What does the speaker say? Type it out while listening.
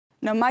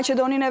Në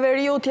Maqedoninë e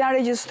Veriut janë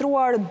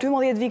regjistruar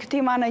 12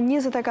 viktima në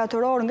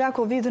 24 orë nga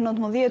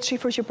COVID-19,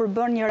 shifër që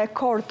përbën një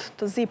rekord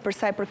të zi për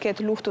sa i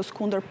përket luftës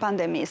kundër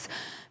pandemisë.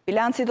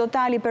 Bilanci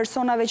total i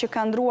personave që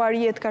kanë ndruar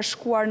jetë ka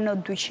shkuar në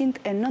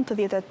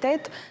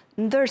 298,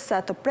 ndërsa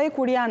të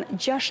prekur janë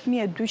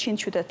 6200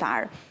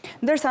 qytetarë.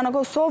 Ndërsa në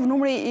Kosovë,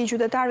 numri i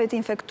qytetarëve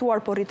të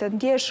infektuar po rritet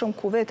ndjeshëm,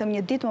 ku vetëm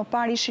një ditë më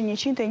parë ishin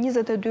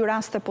 122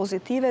 raste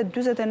pozitive,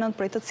 49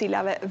 prej të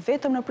cilave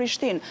vetëm në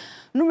Prishtinë.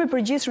 Numri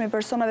përgjithshëm i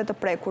personave të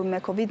prekur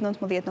me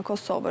COVID-19 në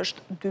Kosovë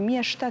është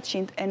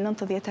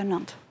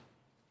 2799.